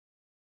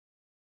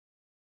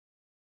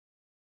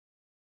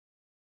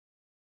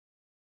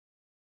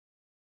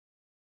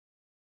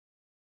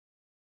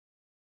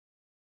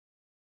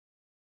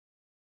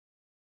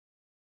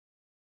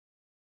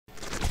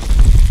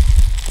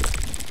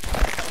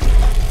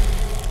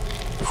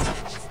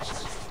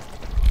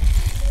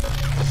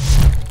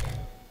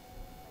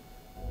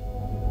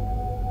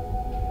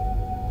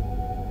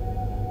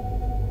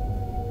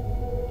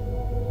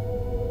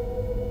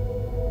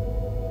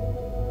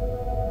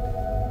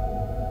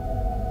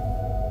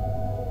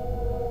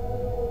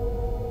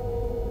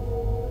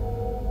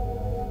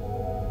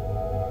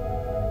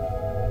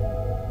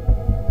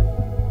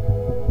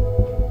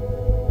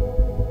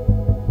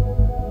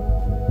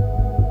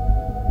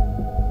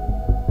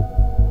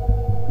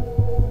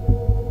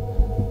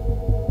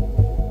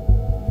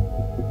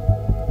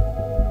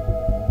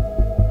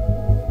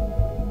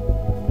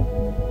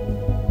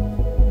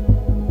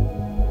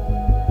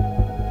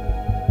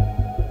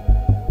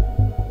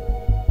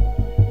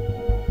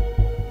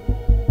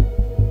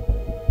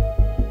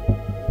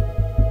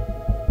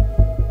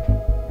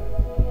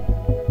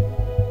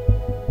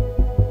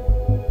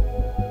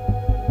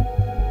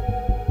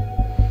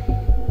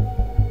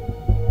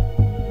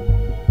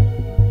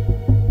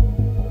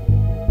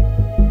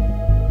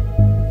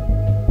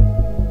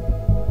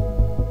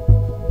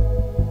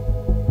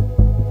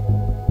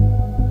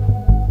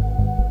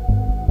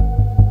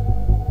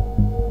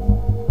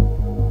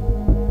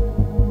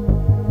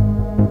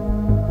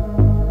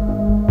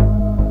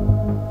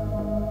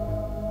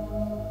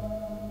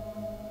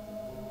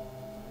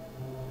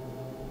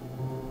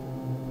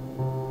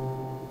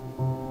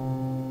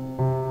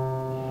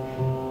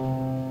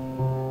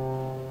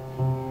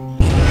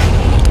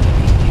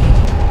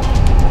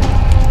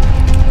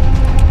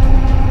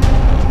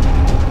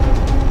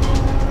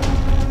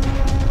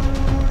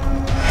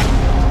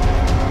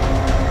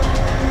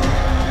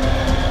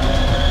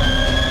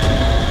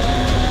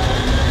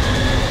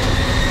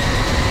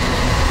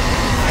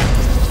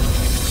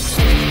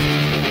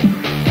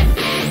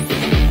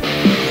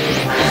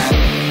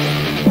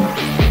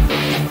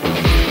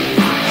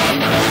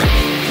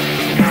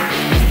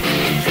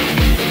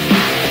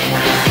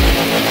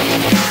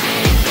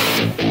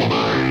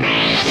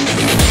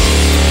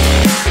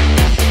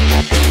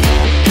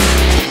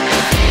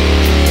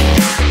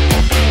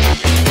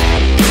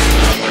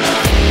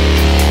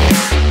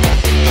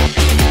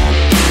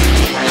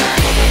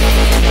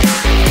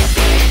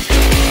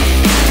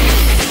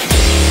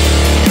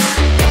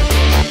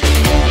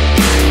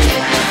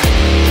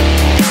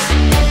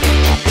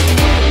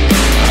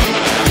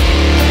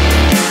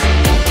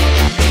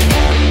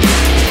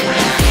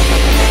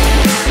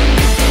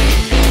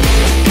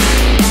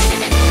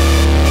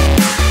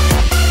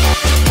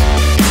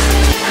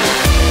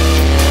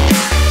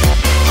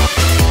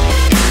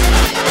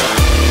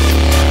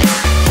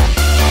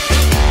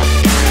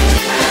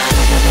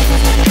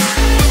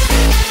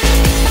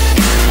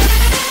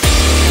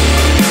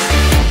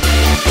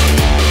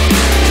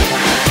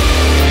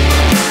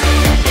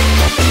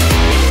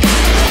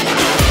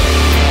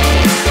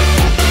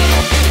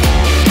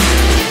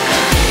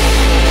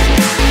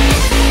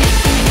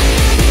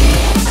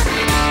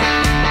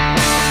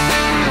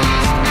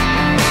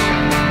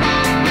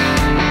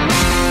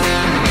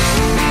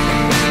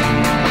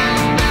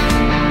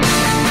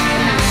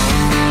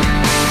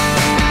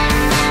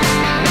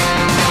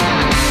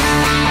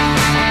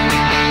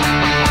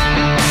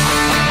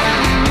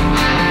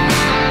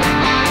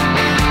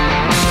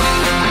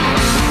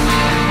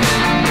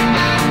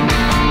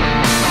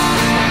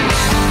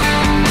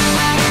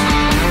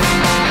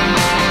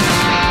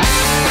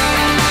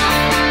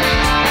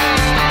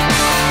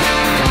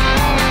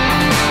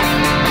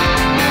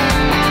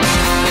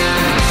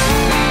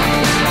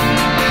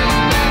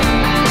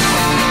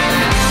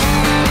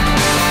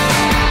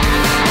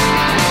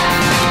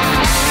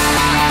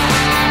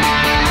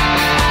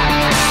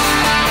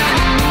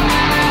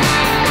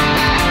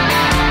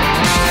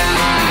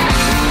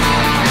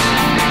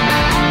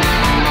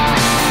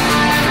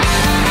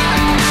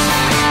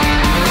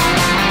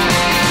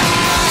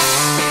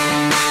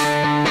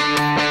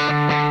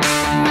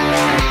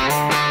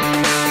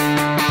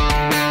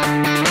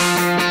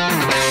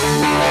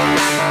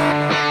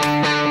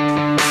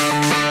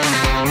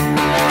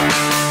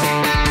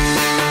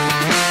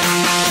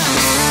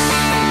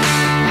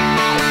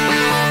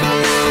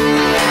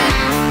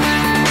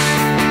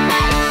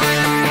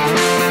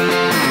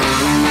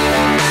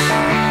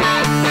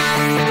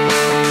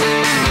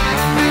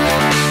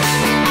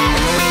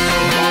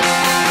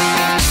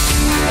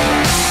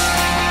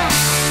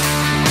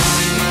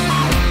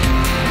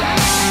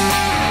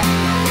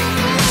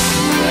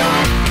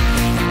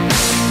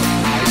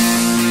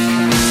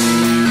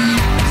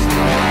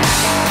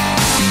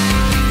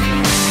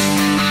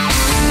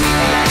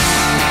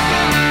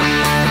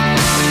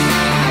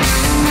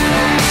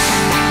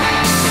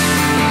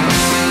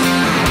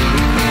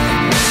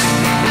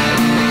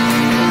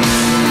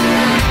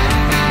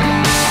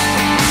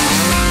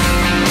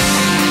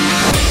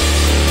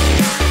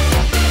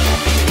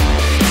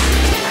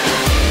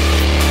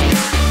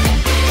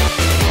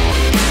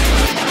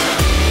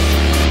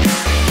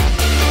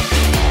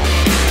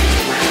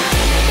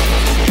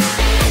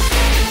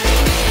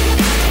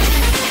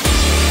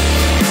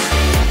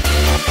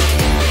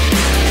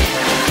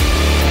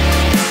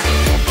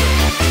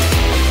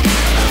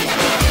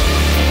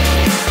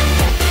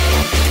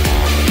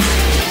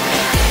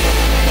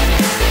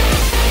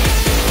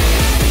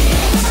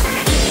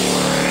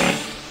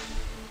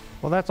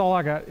that's all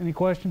I got. Any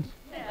questions?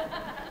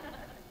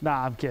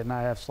 Nah, I'm kidding.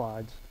 I have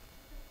slides.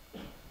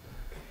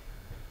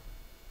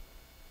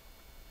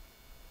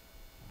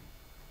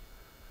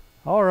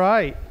 All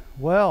right.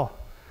 Well,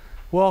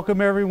 welcome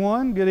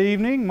everyone. Good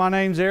evening. My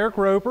name's Eric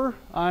Roper.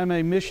 I'm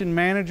a mission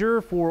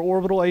manager for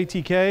Orbital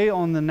ATK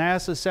on the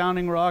NASA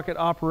Sounding Rocket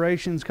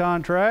Operations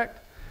contract.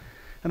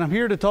 And I'm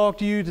here to talk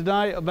to you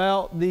tonight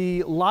about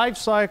the life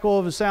cycle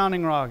of a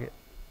sounding rocket.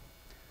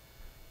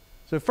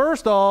 So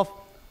first off,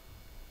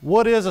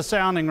 what is a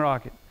sounding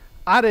rocket?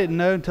 I didn't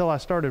know until I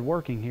started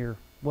working here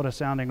what a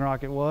sounding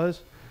rocket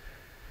was.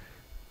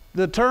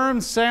 The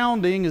term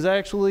sounding is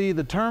actually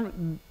the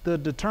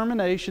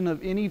determination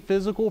of any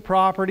physical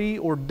property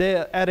or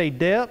at a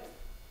depth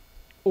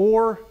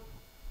or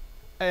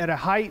at a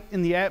height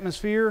in the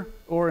atmosphere,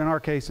 or in our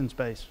case in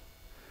space.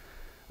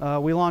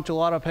 We launch a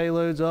lot of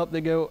payloads up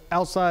that go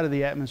outside of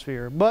the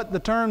atmosphere. But the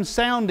term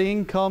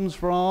sounding comes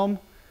from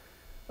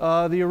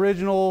the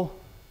original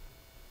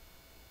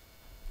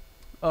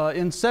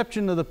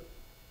inception of the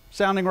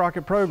sounding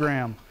rocket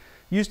program.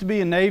 Used to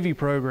be a Navy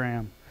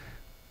program.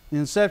 The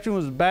inception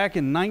was back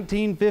in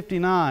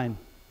 1959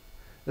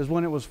 is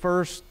when it was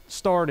first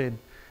started.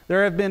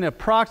 There have been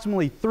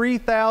approximately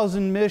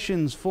 3,000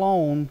 missions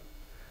flown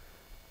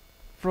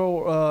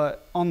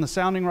on the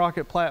sounding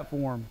rocket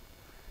platform.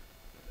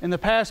 In the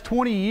past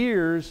 20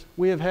 years,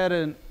 we have had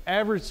an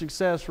average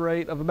success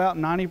rate of about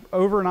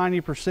over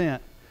 90%.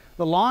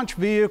 The launch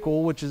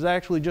vehicle, which is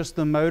actually just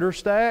the motor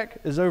stack,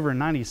 is over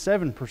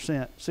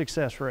 97%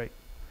 success rate.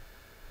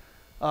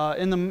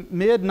 In the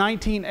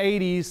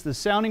mid-1980s, the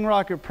sounding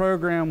rocket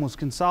program was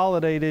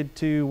consolidated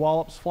to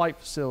Wallops Flight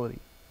Facility.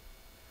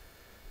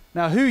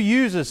 Now, who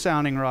uses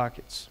sounding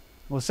rockets?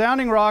 Well,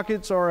 sounding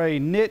rockets are a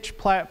niche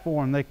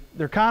platform.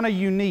 They're kind of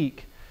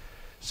unique.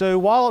 So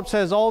Wallops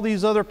has all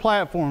these other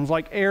platforms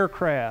like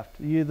aircraft.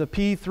 The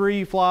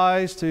P-3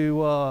 flies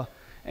to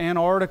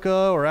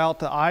Antarctica or out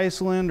to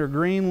Iceland or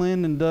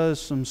Greenland and does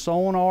some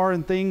sonar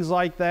and things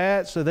like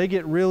that. So they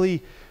get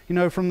really, you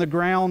know, from the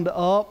ground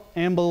up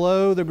and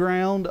below the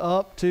ground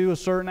up to a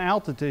certain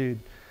altitude.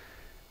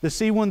 The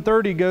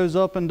C-130 goes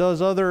up and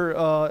does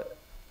other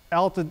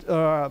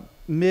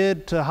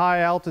mid to high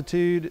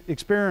altitude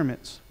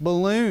experiments.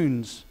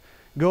 Balloons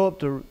go up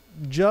to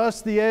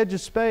just the edge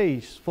of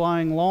space,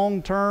 flying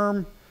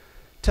long-term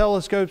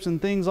telescopes and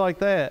things like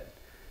that.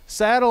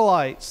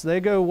 Satellites,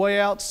 they go way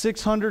out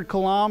 600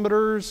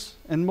 kilometers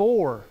and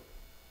more.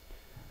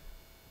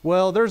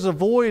 Well, there's a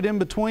void in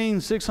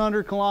between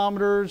 600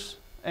 kilometers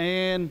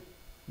and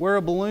where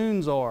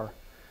balloons are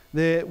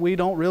that we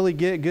don't really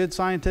get good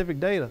scientific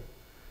data.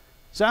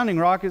 Sounding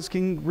rockets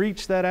can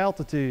reach that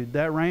altitude,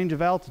 that range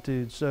of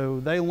altitude.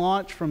 So they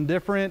launch from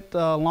different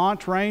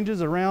launch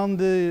ranges around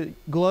the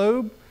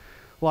globe,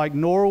 like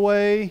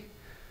Norway,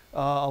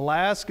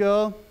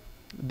 Alaska,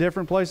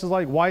 different places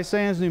like White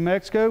Sands, New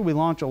Mexico. We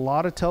launch a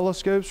lot of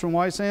telescopes from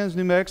White Sands,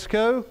 New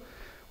Mexico.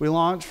 We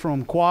launch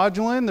from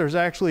Kwajalein. There's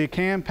actually a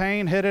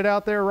campaign headed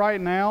out there right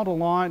now to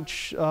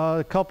launch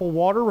a couple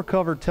water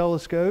recovered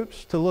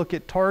telescopes to look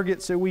at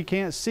targets that we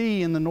can't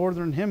see in the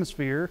northern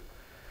hemisphere.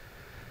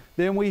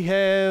 Then we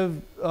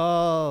have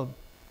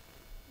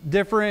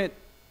different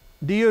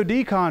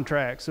DoD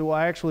contracts that will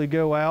actually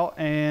go out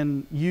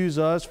and use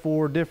us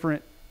for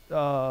different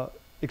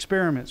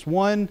experiments.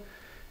 One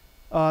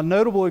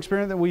notable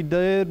experiment that we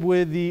did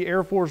with the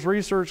Air Force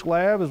Research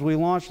Lab is we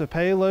launched a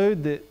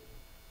payload that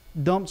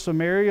dumped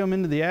samarium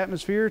into the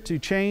atmosphere to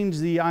change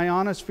the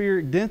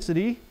ionospheric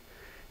density,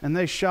 and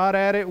they shot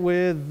at it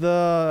with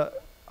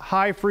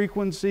high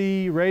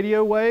frequency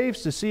radio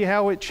waves to see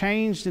how it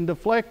changed and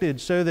deflected,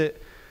 so that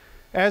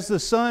as the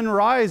sun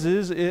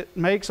rises, it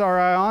makes our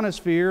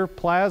ionosphere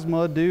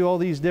plasma do all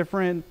these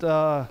different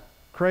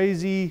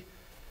crazy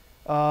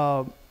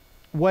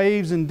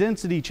waves and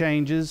density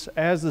changes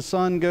as the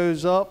sun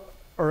goes up,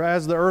 or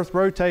as the earth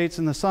rotates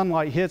and the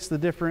sunlight hits the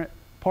different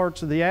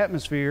parts of the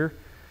atmosphere.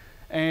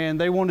 And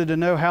they wanted to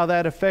know how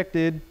that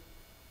affected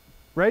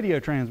radio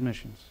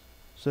transmissions.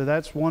 So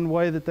that's one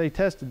way that they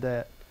tested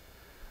that.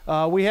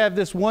 We have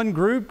this one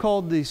group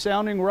called the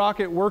Sounding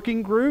Rocket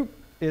Working Group.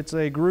 It's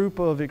a group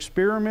of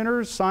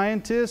experimenters,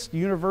 scientists,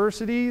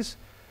 universities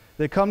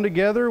that come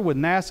together with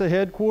NASA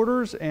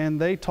headquarters,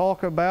 and they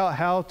talk about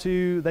how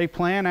they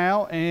plan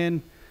out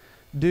and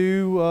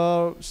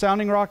do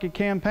sounding rocket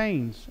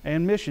campaigns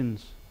and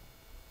missions.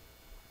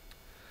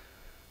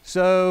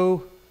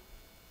 So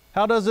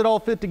how does it all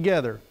fit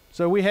together?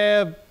 So we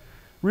have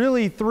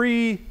really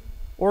three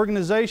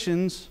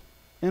organizations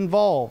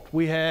involved.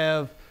 We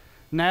have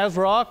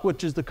NASROC,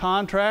 which is the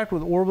contract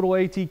with Orbital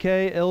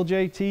ATK,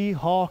 LJT,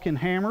 Hawk, and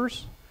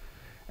Hammers.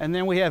 And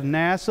then we have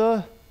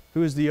NASA,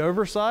 who is the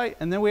oversight.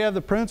 And then we have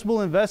the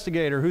principal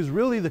investigator, who's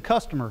really the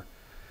customer.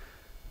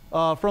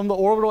 From the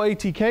Orbital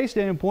ATK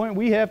standpoint,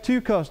 we have two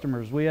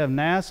customers. We have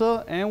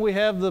NASA and we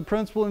have the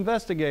principal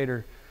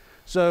investigator.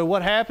 So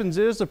what happens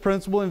is the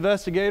principal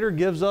investigator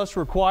gives us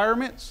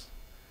requirements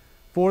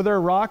for their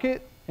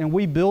rocket, and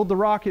we build the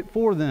rocket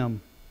for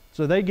them.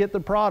 So they get the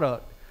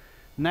product.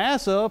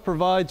 NASA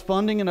provides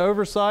funding and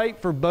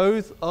oversight for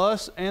both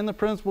us and the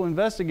principal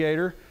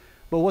investigator,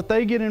 but what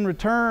they get in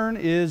return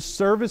is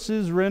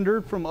services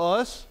rendered from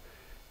us,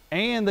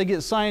 and they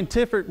get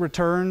scientific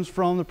returns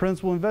from the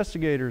principal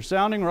investigators.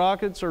 Sounding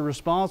rockets are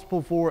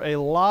responsible for a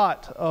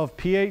lot of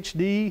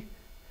PhD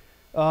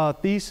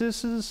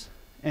theses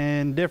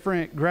and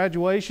different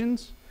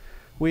graduations.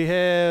 We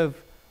have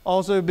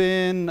also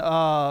been,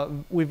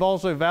 we've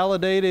also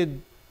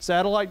validated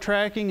satellite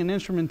tracking and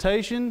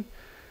instrumentation,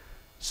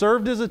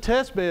 served as a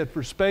test bed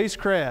for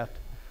spacecraft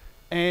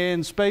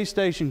and space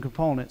station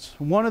components.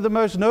 One of the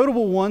most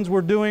notable ones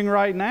we're doing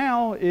right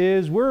now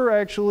is we're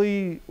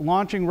actually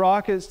launching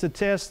rockets to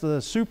test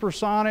the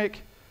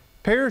supersonic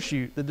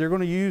parachute that they're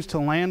going to use to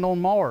land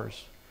on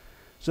Mars.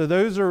 So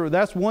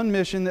that's one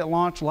mission that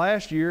launched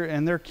last year,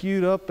 and they're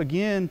queued up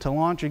again to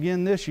launch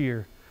again this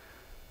year.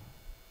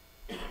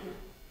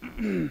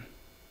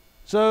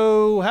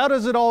 So how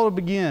does it all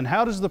begin?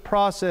 How does the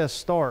process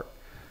start?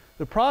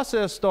 The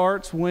process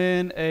starts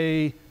when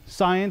a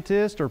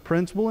scientist or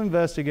principal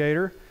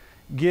investigator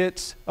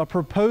gets a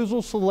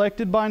proposal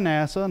selected by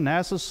NASA.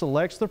 NASA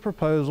selects the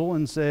proposal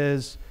and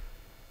says,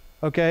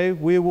 okay,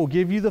 we will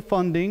give you the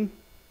funding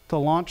to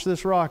launch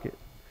this rocket.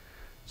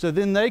 So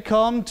then they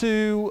come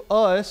to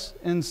us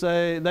and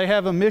say, they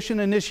have a mission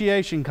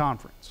initiation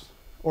conference,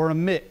 or a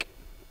MIC,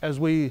 as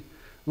we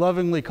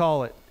lovingly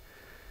call it.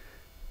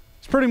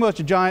 It's pretty much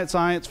a giant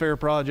science fair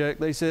project.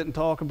 They sit and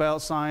talk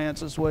about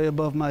science. It's way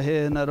above my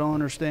head and I don't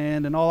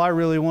understand. And all I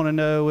really want to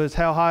know is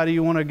how high do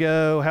you want to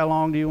go? How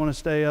long do you want to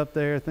stay up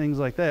there? Things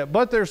like that.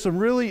 But there's some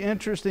really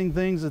interesting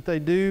things that they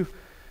do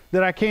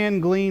that I can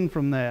glean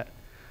from that.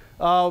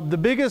 The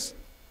biggest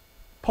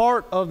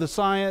part of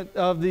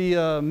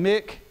the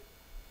MIC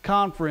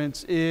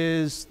conference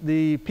is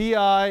the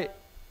PI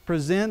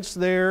presents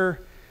their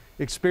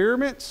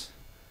experiments,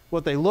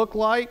 what they look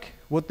like,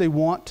 what they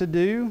want to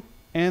do,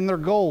 and their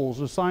goals,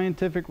 the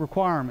scientific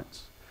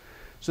requirements.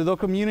 So they'll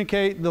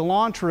communicate the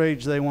launch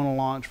range they want to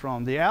launch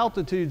from, the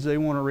altitudes they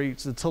want to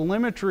reach, the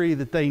telemetry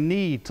that they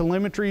need,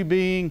 telemetry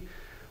being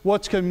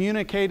what's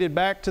communicated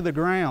back to the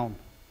ground.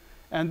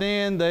 And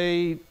then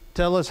they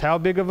tell us how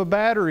big of a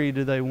battery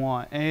do they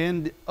want,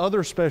 and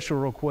other special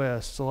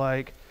requests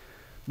like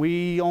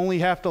we only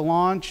have to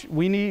launch,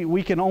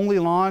 we can only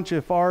launch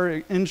if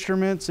our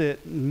instrument's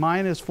at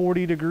minus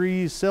 40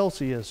 degrees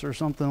Celsius or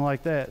something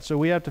like that. So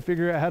we have to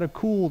figure out how to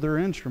cool their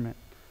instrument.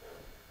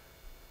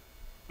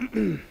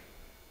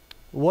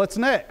 What's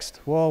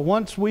next? Well,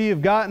 once we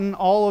have gotten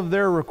all of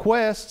their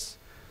requests,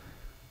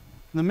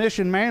 the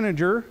mission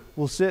manager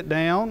will sit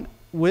down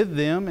with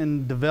them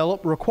and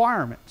develop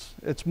requirements.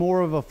 It's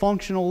more of a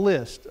functional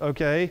list,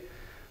 okay?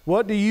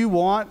 What do you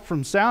want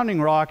from sounding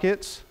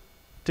rockets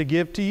to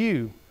give to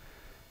you?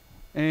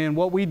 And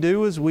what we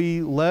do is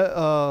we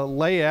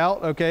lay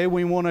out, okay,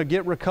 we want to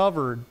get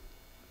recovered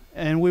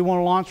and we want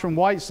to launch from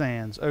white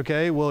sands.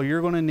 Okay, well,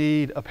 you're going to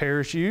need a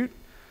parachute.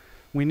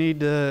 We need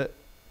to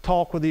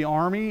talk with the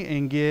Army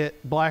and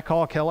get Black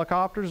Hawk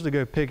helicopters to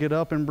go pick it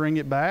up and bring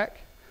it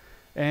back.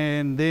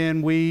 And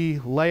then we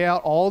lay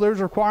out all those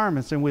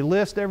requirements and we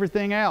list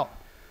everything out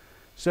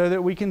so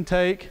that we can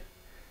take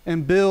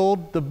and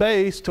build the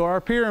base to our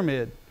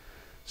pyramid.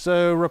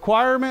 So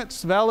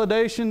requirements,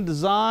 validation,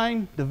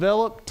 design,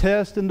 develop,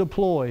 test, and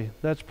deploy.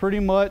 That's pretty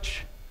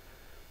much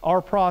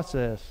our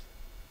process.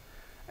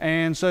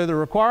 And so the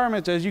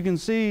requirements, as you can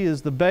see,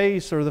 is the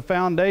base or the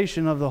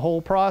foundation of the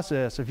whole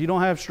process. If you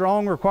don't have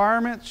strong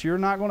requirements, you're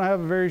not going to have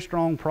a very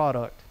strong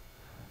product.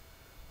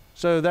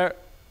 So that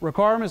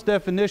requirements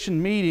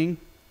definition meeting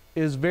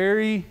is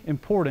very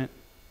important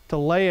to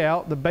lay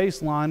out the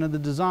baseline of the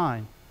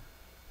design.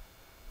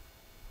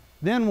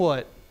 Then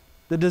what?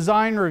 The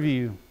design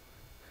review.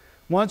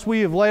 Once we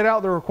have laid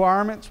out the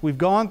requirements, we've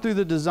gone through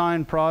the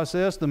design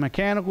process. The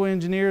mechanical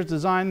engineers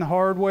designed the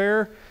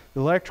hardware. The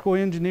electrical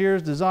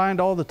engineers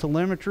designed all the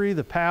telemetry,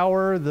 the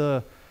power,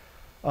 the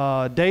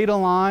data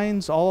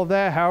lines, all of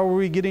that. How are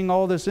we getting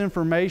all this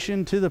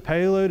information to the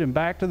payload and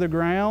back to the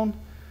ground?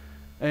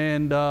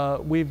 And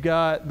we've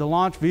got the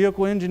launch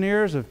vehicle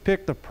engineers have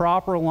picked the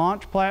proper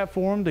launch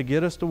platform to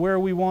get us to where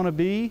we want to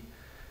be.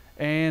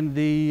 And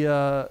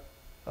the,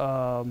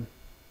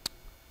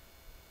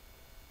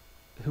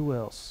 who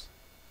else?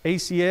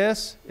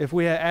 ACS, if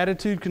we have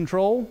attitude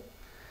control.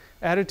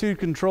 Attitude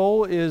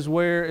control is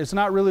where it's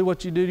not really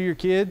what you do to your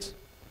kids.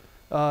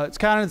 It's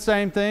kind of the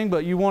same thing,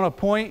 but you want to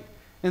point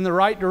in the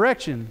right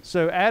direction.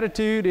 So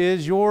attitude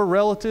is your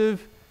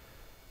relative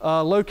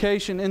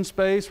location in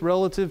space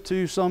relative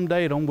to some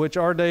datum, which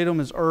our datum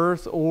is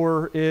Earth,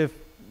 or if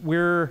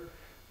we're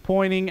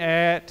pointing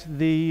at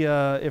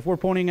if we're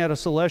pointing at a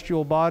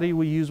celestial body,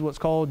 we use what's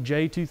called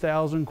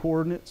J2000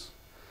 coordinates.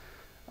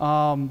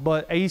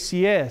 But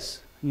ACS,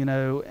 you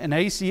know, and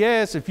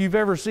ACS, if you've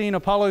ever seen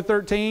Apollo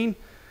 13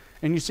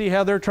 and you see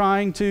how they're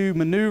trying to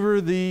maneuver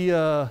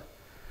the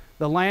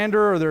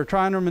lander, or they're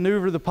trying to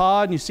maneuver the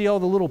pod, and you see all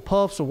the little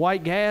puffs of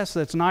white gas,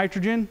 that's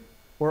nitrogen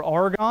or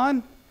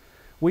argon.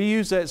 We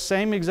use that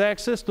same exact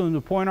system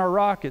to point our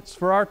rockets.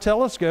 For our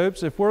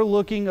telescopes, if we're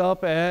looking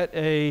up at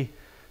a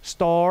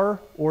star,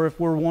 or if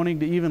we're wanting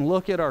to even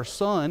look at our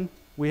sun,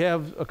 we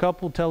have a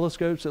couple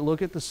telescopes that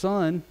look at the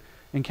sun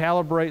and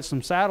calibrate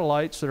some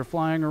satellites that are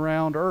flying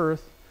around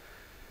Earth.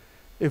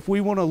 If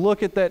we want to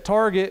look at that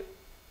target,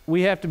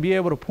 we have to be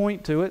able to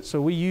point to it,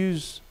 so we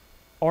use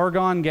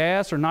argon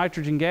gas or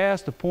nitrogen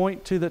gas to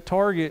point to the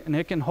target, and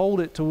it can hold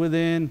it to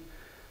within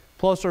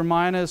plus or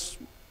minus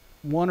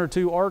 1 or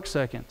 2 arc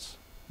seconds,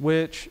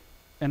 which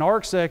an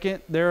arc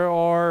second, there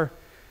are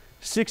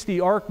 60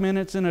 arc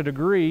minutes in a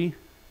degree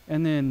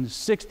and then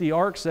 60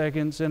 arc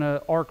seconds in an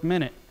arc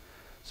minute.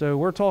 So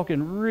we're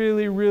talking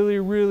really, really,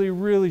 really,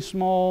 really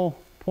small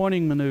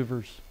pointing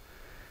maneuvers.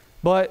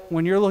 But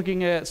when you're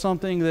looking at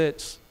something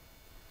that's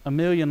a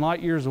million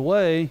light years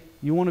away,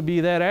 you want to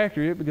be that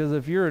accurate, because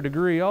if you're a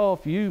degree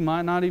off, you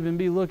might not even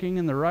be looking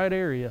in the right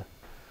area.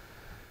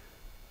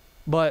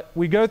 But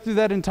we go through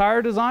that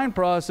entire design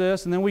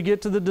process, and then we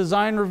get to the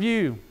design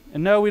review.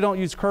 And no, we don't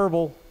use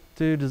Kerbal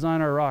to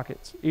design our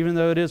rockets, even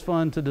though it is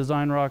fun to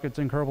design rockets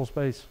in Kerbal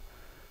Space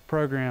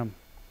Program.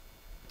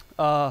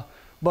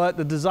 But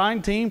the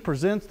design team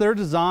presents their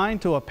design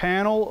to a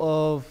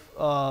panel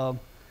of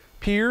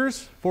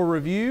peers for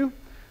review.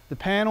 The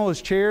panel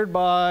is chaired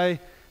by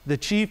the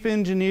chief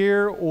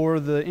engineer or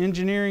the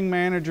engineering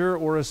manager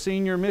or a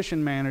senior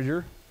mission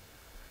manager.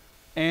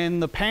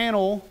 And the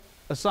panel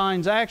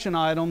assigns action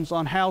items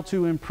on how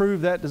to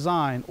improve that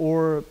design,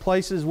 or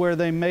places where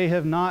they may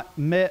have not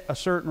met a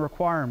certain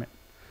requirement.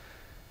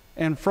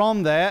 And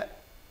from that,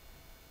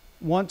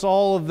 once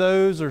all of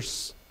those are,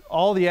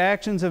 all the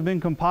actions have been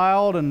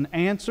compiled and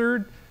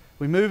answered,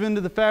 we move into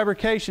the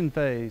fabrication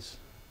phase,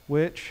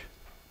 which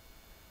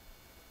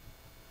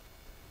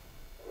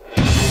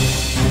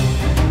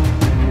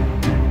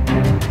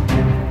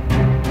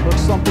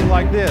looks something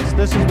like this.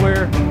 This is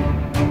where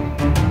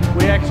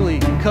we actually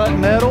cut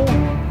metal,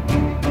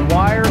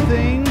 wire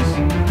things,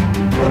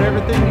 put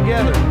everything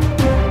together.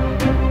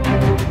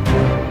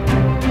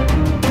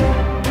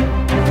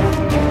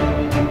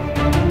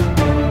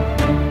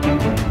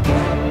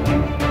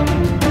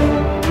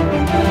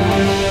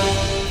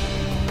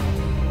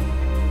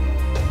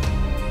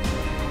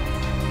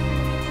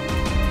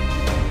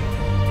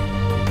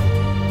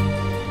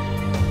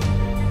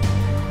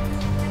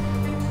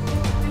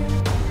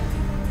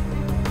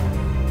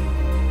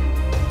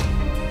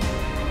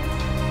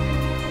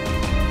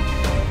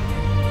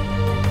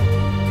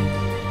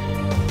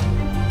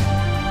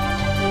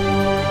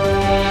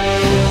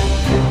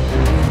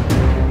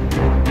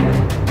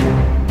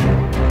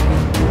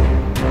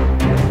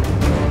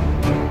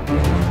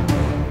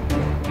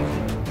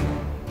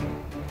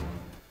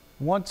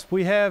 Once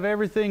we have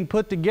everything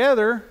put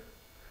together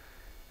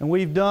and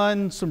we've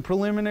done some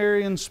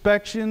preliminary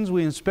inspections,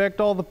 we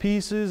inspect all the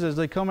pieces as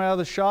they come out of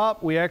the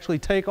shop. We actually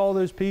take all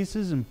those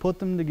pieces and put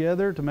them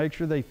together to make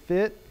sure they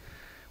fit.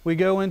 We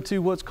go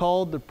into what's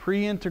called the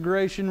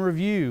pre-integration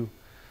review.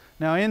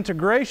 Now,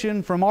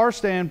 integration from our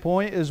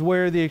standpoint is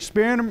where the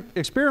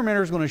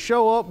experimenter is going to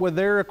show up with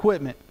their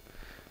equipment,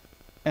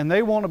 and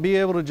they want to be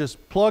able to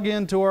just plug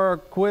into our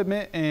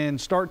equipment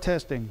and start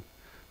testing.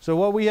 So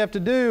what we have to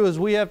do is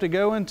we have to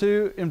go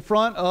in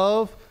front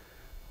of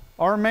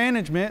our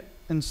management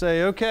and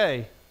say,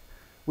 okay,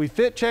 we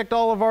fit checked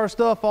all of our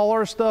stuff, all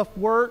our stuff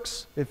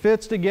works, it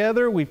fits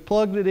together, we've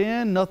plugged it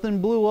in, nothing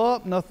blew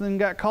up, nothing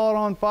got caught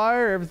on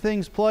fire,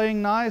 everything's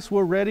playing nice,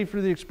 we're ready for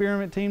the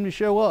experiment team to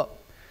show up.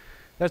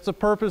 That's the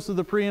purpose of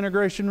the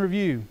pre-integration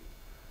review.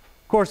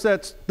 Of course,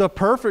 that's the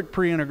perfect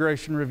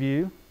pre-integration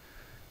review.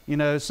 You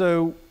know,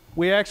 so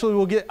we actually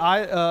will get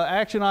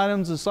action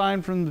items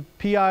assigned from the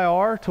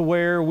PIR to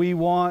where we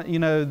want, you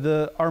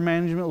know, our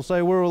management will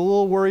say, we're a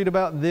little worried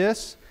about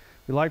this.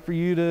 We'd like for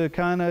you to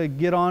kind of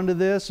get onto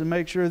this and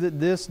make sure that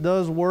this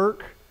does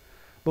work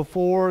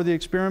before the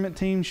experiment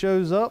team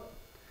shows up.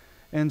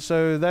 And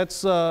so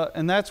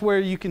that's where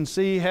you can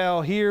see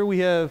how here we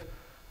have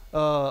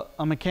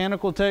a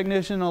mechanical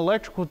technician, an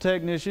electrical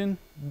technician.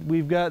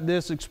 We've got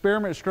this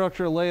experiment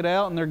structure laid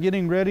out, and they're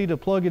getting ready to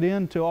plug it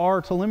into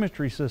our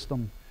telemetry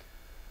system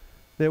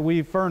that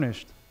we've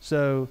furnished.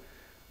 So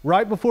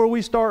right before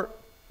we start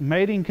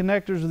mating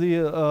connectors to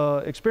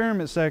the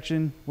experiment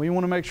section, we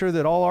want to make sure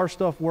that all our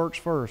stuff works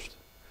first,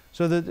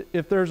 so that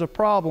if there's a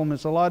problem,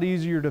 it's a lot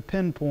easier to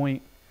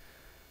pinpoint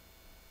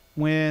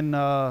when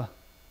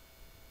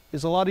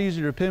it's a lot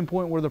easier to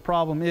pinpoint where the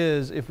problem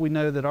is if we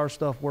know that our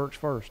stuff works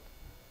first.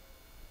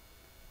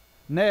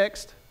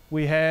 Next,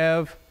 we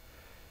have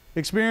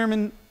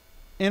experiment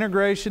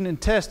integration and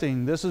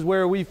testing. This is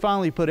where we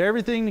finally put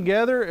everything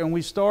together and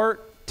we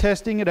start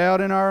testing it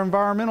out in our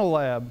environmental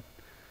lab.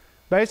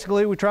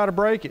 Basically, we try to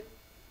break it.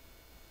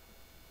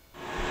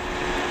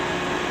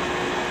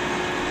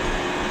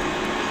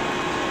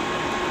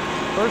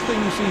 First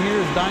thing you see here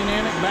is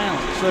dynamic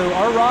balance. So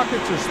our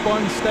rockets are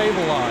spun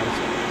stabilized.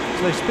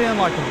 So they spin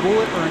like a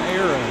bullet or an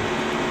arrow.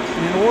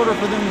 And in order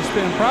for them to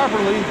spin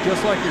properly,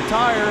 just like your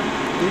tire,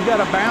 we've got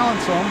to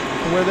balance them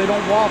to where they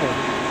don't wobble.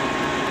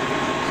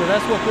 So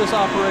that's what this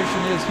operation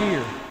is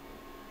here.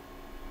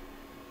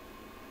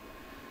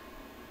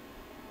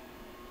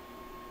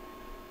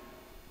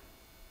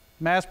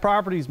 Mass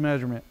properties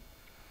measurement.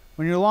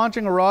 When you're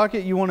launching a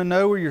rocket, you want to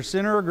know where your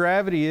center of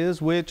gravity is,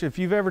 which if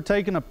you've ever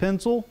taken a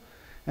pencil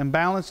and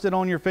balanced it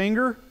on your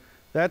finger,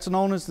 that's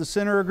known as the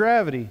center of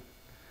gravity.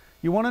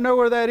 You want to know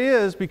where that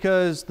is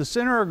because the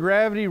center of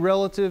gravity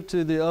relative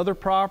to the other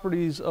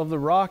properties of the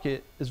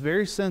rocket is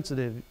very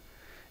sensitive.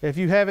 If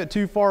you have it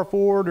too far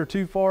forward or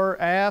too far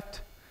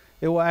aft,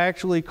 it will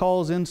actually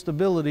cause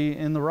instability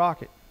in the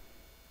rocket.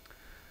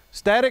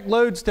 Static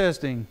loads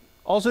testing,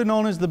 also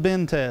known as the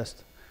bend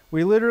test.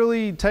 We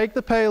literally take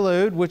the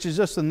payload, which is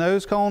just the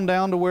nose cone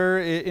down to where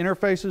it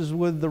interfaces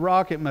with the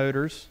rocket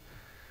motors,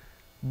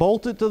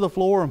 bolt it to the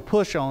floor and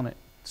push on it.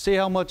 See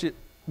how much it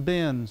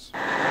bends.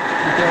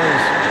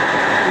 Because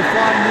we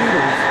fly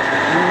noodles,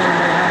 we want to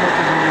know how much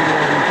of a noodle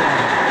are we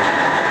flying.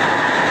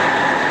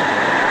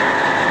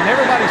 And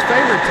everybody's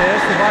favorite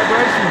test, the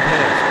vibration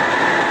test.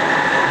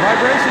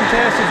 Vibration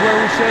test is where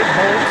we shake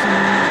bolts and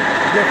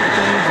different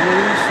things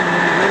loose and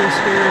really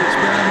scare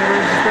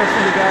experimenters,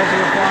 especially the guys that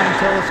are flying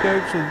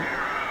telescopes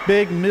with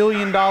big $1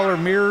 million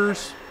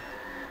mirrors.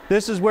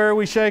 This is where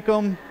we shake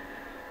them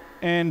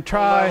and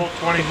try.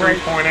 Level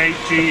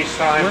 23.8 G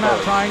Steinberg. We're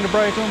not trying to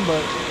break them,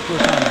 but we're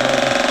trying to break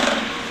them.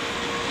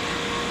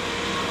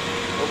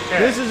 Okay.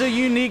 This is a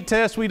unique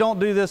test. We don't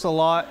do this a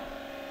lot,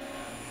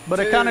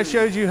 but it kind of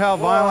shows you how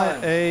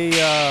violent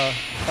a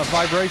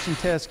vibration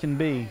test can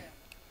be.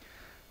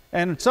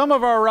 And some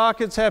of our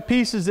rockets have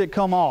pieces that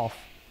come off.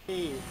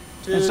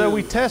 And so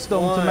we test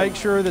them to make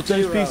sure that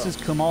those pieces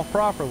come off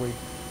properly.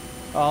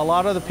 A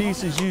lot of the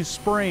pieces use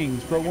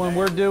springs, but when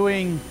we're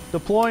doing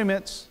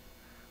deployments,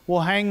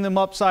 we'll hang them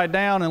upside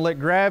down and let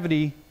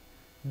gravity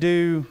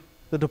do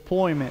the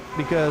deployment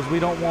because we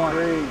don't want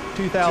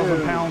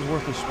 2,000 pounds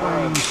worth of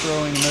springs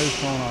throwing the nose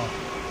cone off.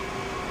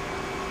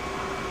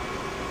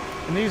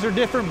 And these are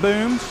different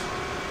booms.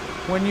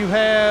 When you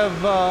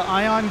have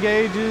ion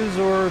gauges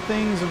or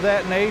things of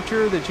that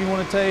nature that you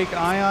want to take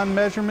ion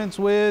measurements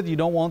with, you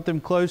don't want them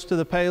close to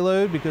the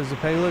payload because the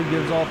payload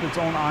gives off its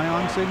own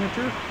ion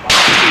signature. You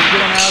get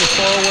them out as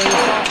far away as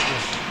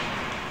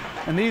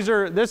possible. And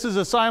this is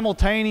a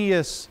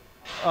simultaneous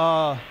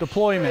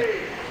deployment.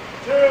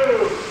 3,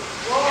 2,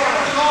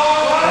 1.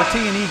 Our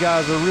T&E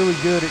guys are really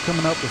good at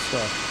coming up with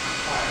stuff.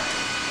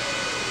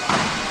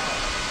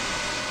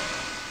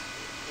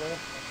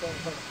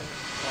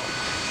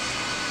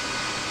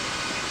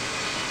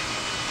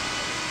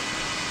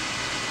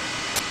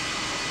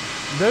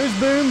 Those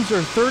booms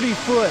are 30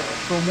 foot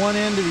from one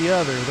end to the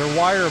other. They're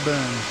wire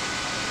booms.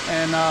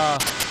 And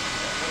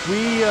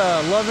we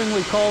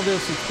lovingly call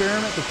this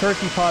experiment the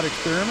turkey pot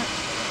experiment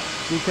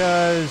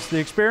because the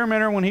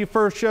experimenter, when he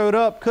first showed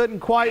up, couldn't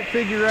quite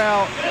figure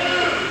out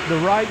the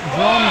right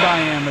drum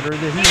diameter that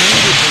he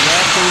needed to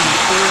wrap those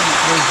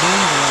experiments, those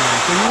booms around.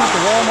 So he went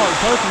to Walmart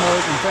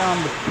Pocomoke and found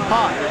the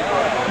pot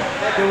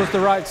that was the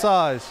right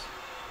size.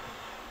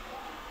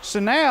 So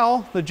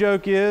now the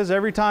joke is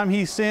every time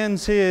he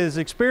sends his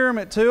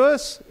experiment to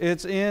us,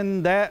 it's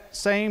in that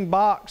same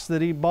box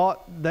that he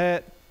bought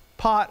that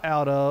pot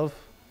out of.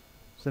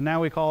 So now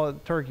we call it the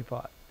turkey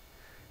pot.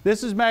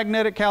 This is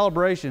magnetic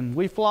calibration.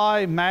 We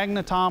fly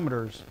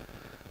magnetometers,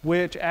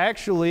 which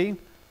actually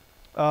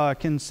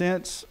can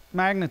sense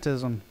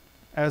magnetism,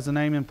 as the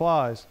name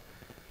implies.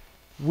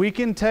 We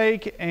can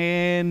take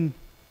and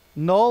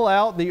null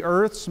out the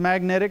Earth's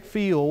magnetic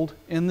field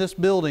in this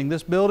building.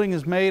 This building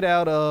is made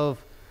out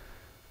of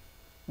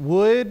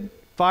wood,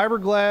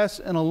 fiberglass,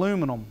 and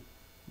aluminum.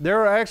 There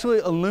are actually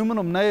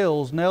aluminum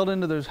nails nailed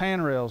into those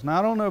handrails. Now,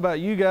 I don't know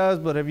about you guys,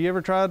 but have you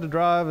ever tried to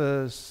drive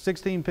a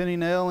 16-penny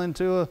nail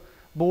into a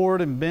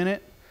board and bend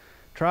it?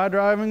 Try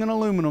driving an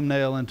aluminum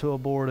nail into a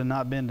board and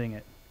not bending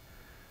it.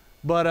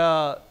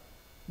 But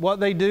what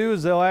they do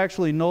is they'll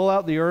actually null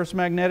out the Earth's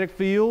magnetic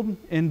field,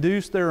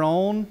 induce their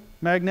own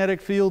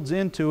magnetic fields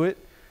into it,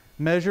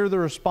 measure the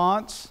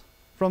response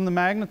from the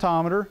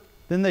magnetometer,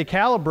 then they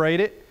calibrate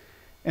it,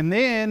 and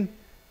then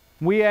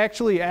we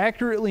actually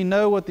accurately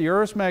know what the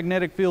Earth's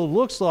magnetic field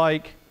looks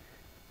like,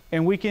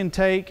 and we can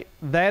take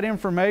that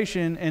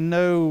information and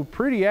know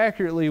pretty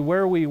accurately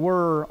where we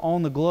were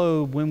on the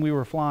globe when we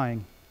were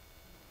flying.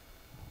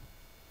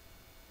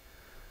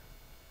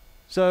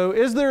 So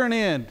is there an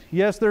end?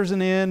 Yes, there's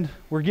an end.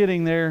 We're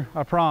getting there,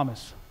 I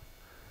promise.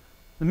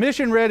 The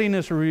mission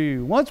readiness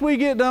review. Once we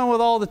get done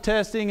with all the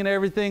testing and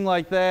everything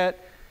like that,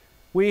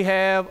 we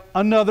have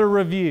another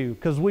review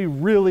because we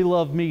really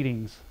love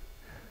meetings.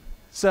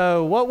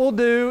 So what we'll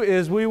do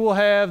is we will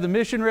have the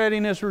mission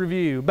readiness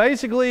review.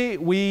 Basically,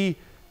 we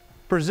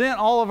present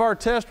all of our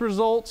test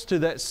results to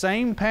that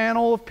same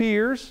panel of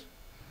peers,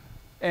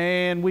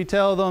 and we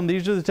tell them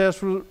these are the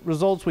test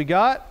results we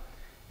got.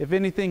 If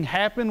anything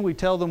happened, we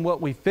tell them what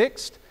we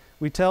fixed.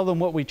 We tell them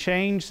what we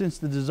changed since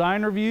the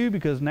design review,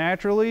 because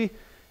naturally,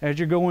 as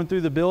you're going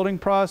through the building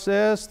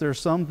process, there's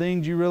some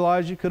things you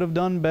realize you could have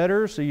done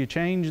better, so you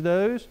change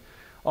those.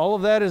 All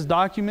of that is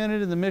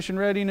documented in the mission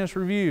readiness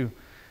review.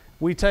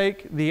 We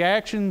take the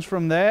actions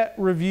from that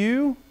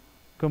review,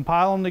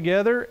 compile them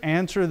together,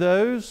 answer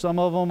those. Some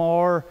of them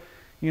are,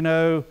 you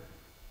know,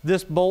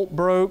 this bolt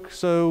broke,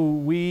 so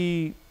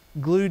we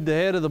glued the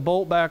head of the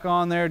bolt back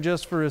on there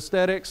just for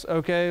aesthetics.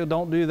 Okay,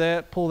 don't do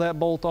that. Pull that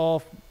bolt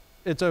off.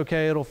 It's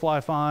okay, it'll fly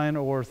fine,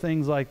 or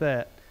things like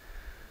that.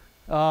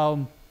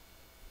 And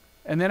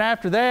then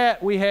after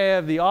that, we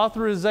have the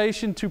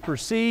authorization to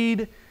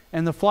proceed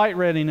and the flight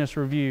readiness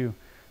review.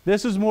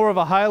 This is more of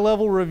a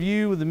high-level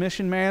review with the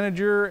mission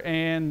manager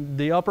and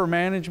the upper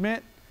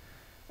management.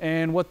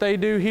 And what they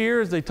do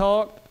here is we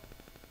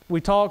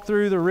talk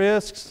through the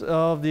risks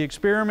of the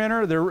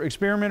experimenter. The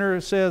experimenter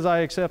says, I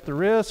accept the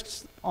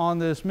risks on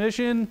this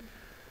mission.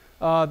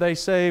 They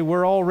say,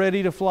 we're all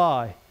ready to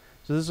fly.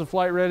 So this is a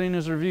flight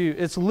readiness review.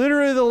 It's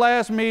literally the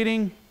last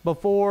meeting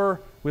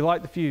before we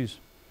light the fuse.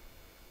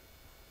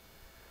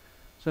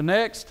 So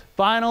next,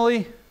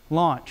 finally,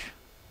 launch.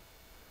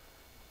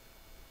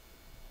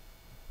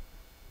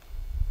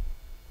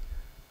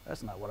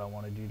 That's not what I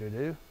wanted you to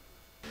do.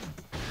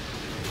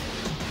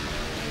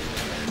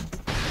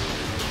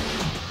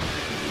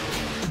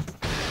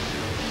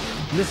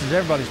 This is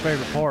everybody's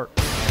favorite part.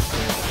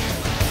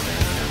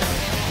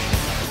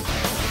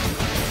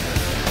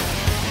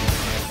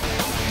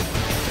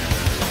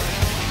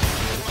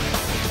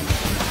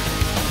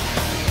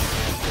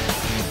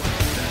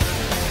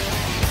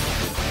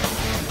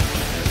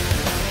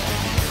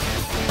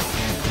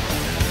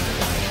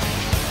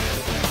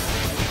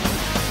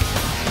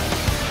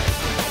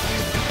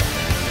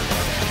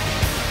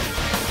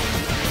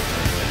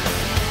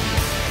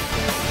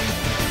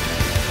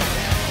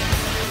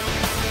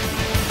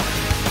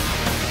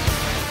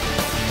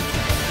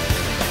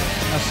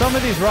 Some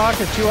of these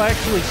rockets, you'll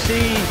actually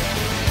see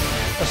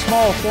a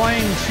small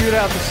flame shoot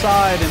out the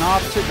side in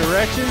opposite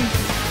directions.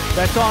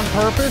 That's on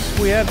purpose.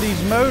 We have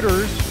these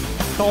motors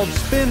called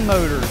spin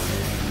motors.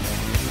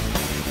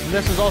 And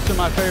this is also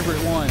my favorite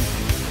one.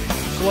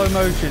 Slow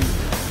motion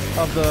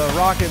of the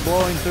rocket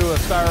blowing through a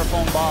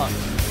styrofoam box.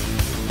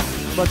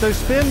 But those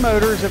spin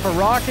motors, if a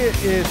rocket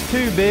is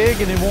too big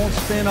and it won't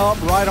spin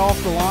up right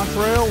off the launch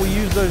rail, we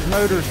use those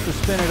motors to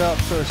spin it up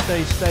so it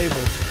stays stable.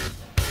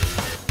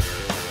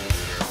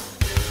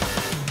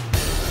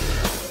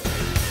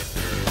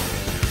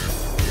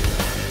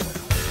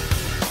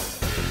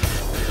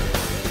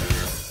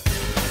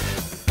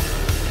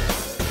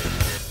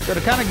 So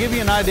to kind of give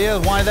you an idea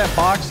of why that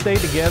box stayed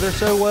together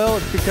so well,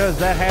 it's because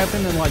that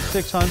happened in like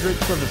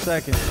 600ths of a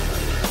second.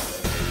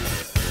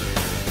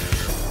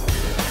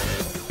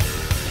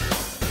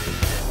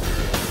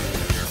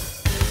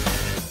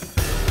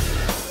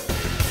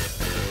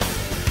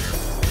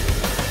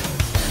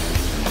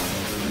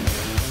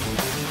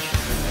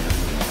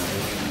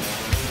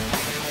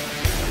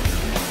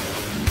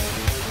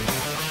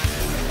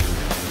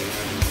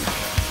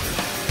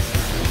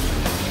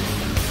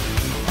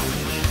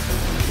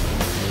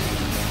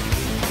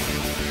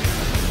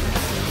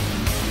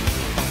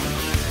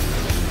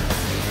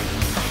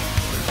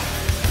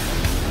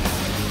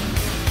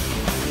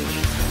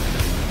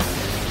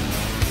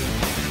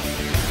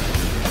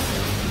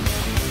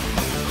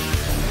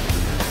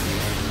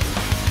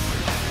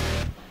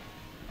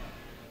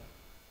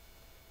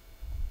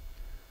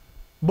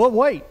 But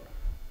wait,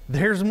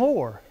 there's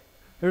more.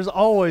 There's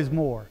always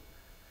more.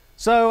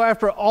 So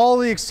after all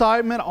the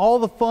excitement, all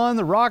the fun,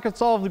 the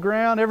rocket's off the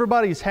ground,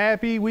 everybody's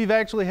happy. We've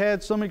actually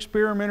had some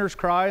experimenters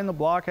cry in the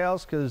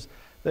blockhouse because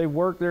they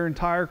worked their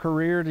entire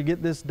career to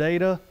get this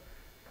data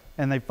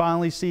and they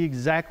finally see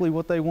exactly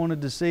what they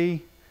wanted to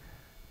see.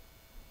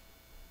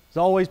 It's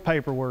always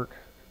paperwork.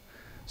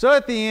 So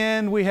at the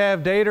end, we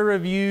have data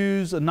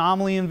reviews,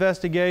 anomaly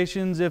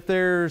investigations. If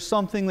there's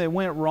something that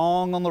went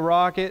wrong on the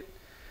rocket,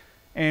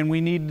 and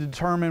we need to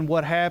determine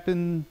what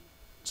happened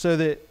so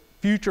that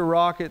future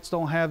rockets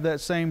don't have that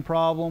same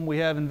problem. We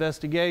have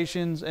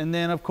investigations, and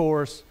then of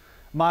course,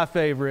 my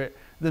favorite,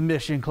 the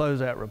mission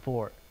closeout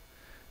report.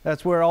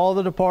 That's where all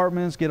the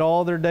departments get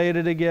all their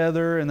data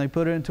together and they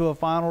put it into a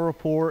final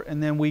report,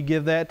 and then we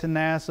give that to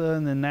NASA,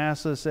 and then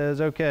NASA says,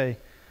 okay,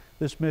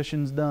 this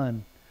mission's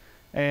done.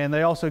 And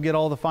they also get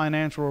all the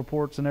financial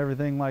reports and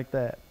everything like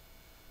that.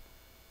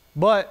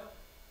 But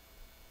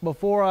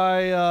before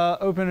I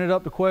open it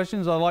up to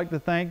questions, I'd like to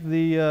thank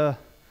the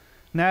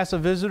NASA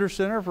Visitor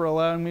Center for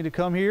allowing me to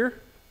come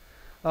here.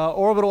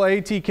 Orbital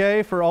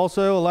ATK for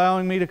also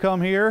allowing me to come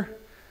here.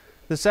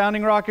 The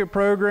Sounding Rocket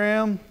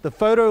Program, the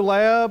Photo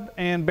Lab,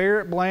 and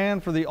Barrett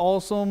Bland for the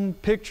awesome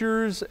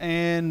pictures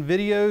and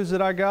videos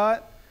that I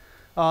got.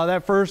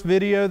 That first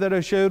video that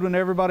I showed when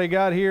everybody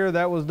got here,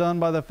 that was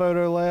done by the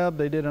Photo Lab.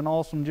 They did an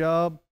awesome job.